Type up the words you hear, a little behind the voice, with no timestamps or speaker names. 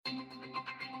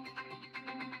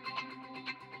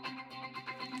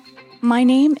My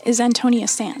name is Antonia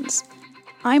Sands.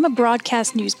 I'm a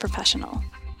broadcast news professional.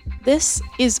 This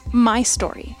is my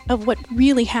story of what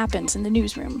really happens in the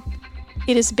newsroom.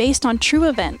 It is based on true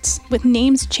events with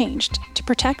names changed to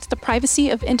protect the privacy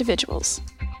of individuals.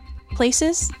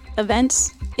 Places,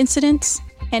 events, incidents,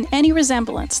 and any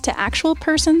resemblance to actual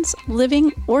persons,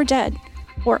 living or dead,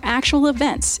 or actual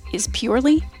events is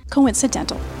purely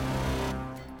coincidental.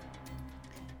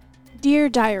 Dear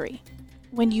Diary,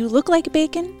 when you look like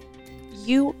bacon,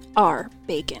 you are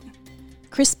bacon.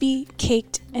 Crispy,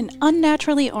 caked, and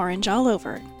unnaturally orange all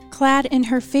over, clad in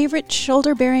her favorite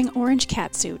shoulder-bearing orange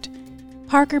catsuit,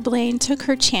 Parker Blaine took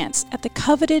her chance at the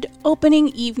coveted opening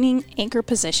evening anchor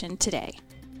position today.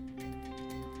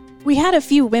 We had a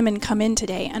few women come in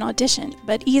today and audition,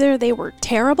 but either they were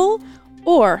terrible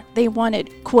or they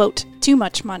wanted, quote, too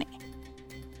much money.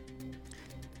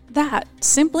 That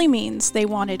simply means they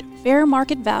wanted fair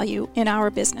market value in our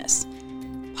business.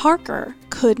 Parker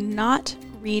could not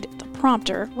read the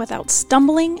prompter without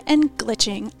stumbling and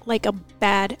glitching like a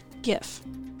bad GIF.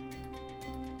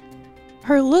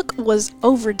 Her look was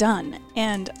overdone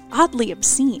and oddly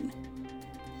obscene.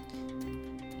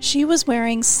 She was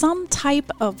wearing some type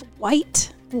of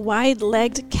white,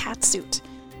 wide-legged catsuit.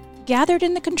 Gathered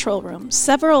in the control room,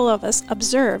 several of us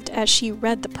observed as she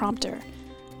read the prompter.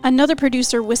 Another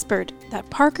producer whispered that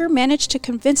Parker managed to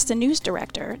convince the news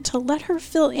director to let her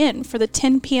fill in for the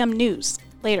 10 p.m. news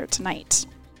later tonight.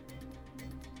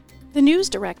 The news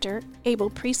director,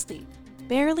 Abel Priestley,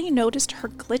 barely noticed her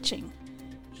glitching.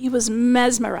 He was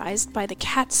mesmerized by the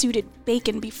catsuited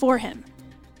bacon before him.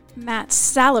 Matt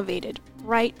salivated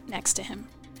right next to him.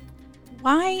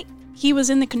 Why he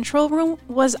was in the control room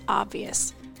was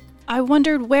obvious. I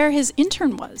wondered where his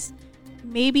intern was.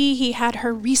 Maybe he had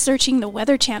her researching the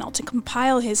Weather Channel to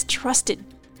compile his trusted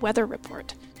weather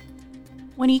report.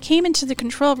 When he came into the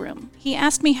control room, he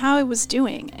asked me how I was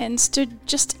doing and stood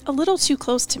just a little too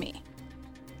close to me.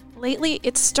 Lately,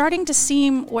 it's starting to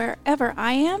seem wherever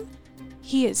I am,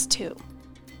 he is too.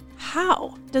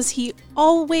 How does he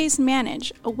always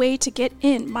manage a way to get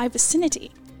in my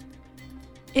vicinity?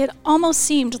 It almost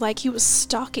seemed like he was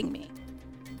stalking me.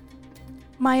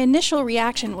 My initial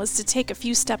reaction was to take a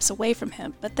few steps away from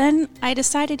him, but then I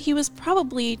decided he was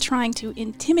probably trying to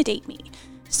intimidate me,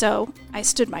 so I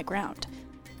stood my ground.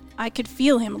 I could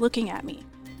feel him looking at me,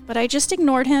 but I just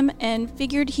ignored him and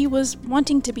figured he was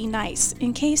wanting to be nice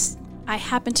in case I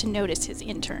happened to notice his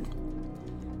intern.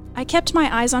 I kept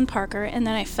my eyes on Parker and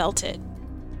then I felt it.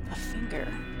 A finger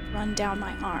run down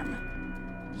my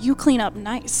arm. You clean up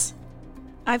nice.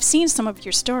 I've seen some of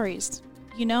your stories.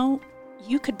 You know,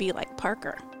 you could be like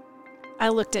Parker. I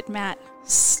looked at Matt,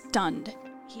 stunned.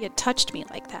 He had touched me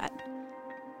like that.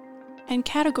 And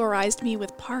categorized me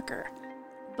with Parker.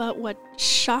 But what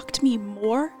shocked me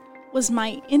more was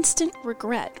my instant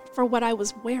regret for what I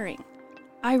was wearing.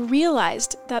 I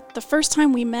realized that the first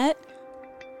time we met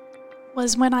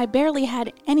was when I barely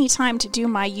had any time to do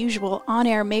my usual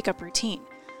on-air makeup routine.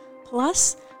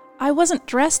 Plus, I wasn't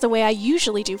dressed the way I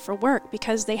usually do for work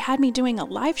because they had me doing a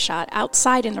live shot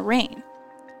outside in the rain.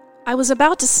 I was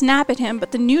about to snap at him,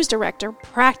 but the news director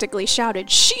practically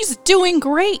shouted, "She's doing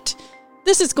great!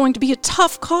 This is going to be a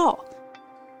tough call."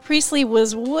 Priestley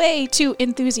was way too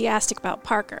enthusiastic about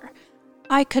Parker.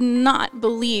 I could not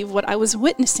believe what I was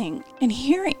witnessing and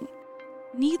hearing.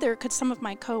 Neither could some of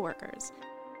my coworkers.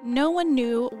 No one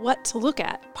knew what to look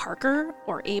at, Parker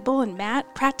or Abel and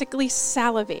Matt practically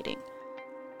salivating.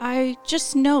 I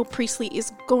just know Priestley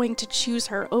is going to choose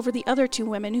her over the other two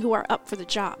women who are up for the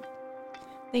job.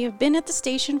 They have been at the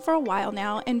station for a while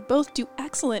now and both do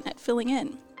excellent at filling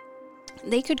in.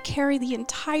 They could carry the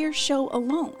entire show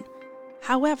alone.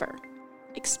 However,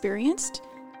 experienced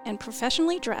and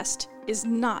professionally dressed is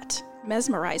not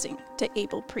mesmerizing to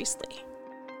Abel Priestley.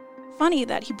 Funny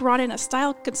that he brought in a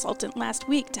style consultant last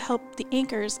week to help the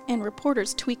anchors and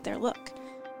reporters tweak their look.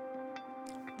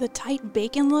 The tight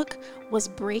bacon look was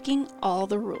breaking all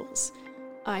the rules.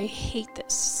 I hate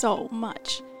this so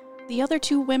much. The other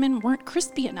two women weren't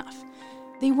crispy enough.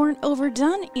 They weren't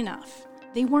overdone enough.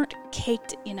 They weren't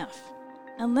caked enough.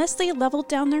 Unless they leveled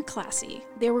down their classy,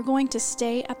 they were going to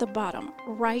stay at the bottom,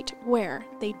 right where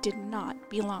they did not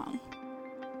belong.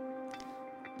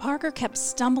 Parker kept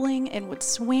stumbling and would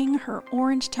swing her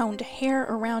orange-toned hair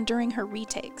around during her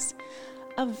retakes.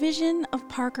 A vision of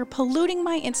Parker polluting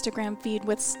my Instagram feed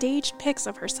with staged pics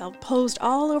of herself posed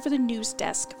all over the news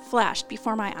desk flashed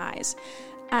before my eyes,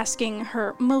 asking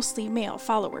her mostly male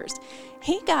followers,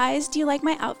 "Hey guys, do you like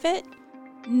my outfit?"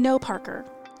 No, Parker.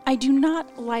 I do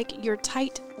not like your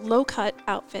tight, low-cut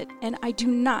outfit, and I do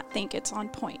not think it's on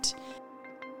point.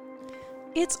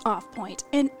 It's off point,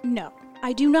 and no,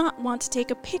 I do not want to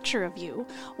take a picture of you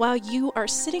while you are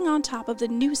sitting on top of the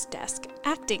news desk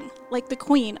acting like the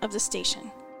queen of the station.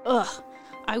 Ugh,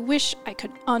 I wish I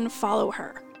could unfollow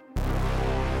her.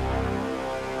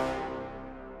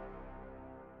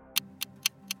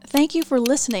 Thank you for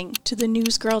listening to the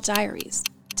Newsgirl Diaries.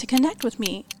 To connect with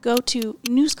me, go to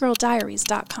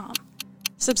newsgirldiaries.com.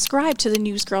 Subscribe to the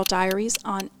Newsgirl Diaries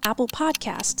on Apple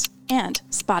Podcasts and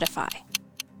Spotify.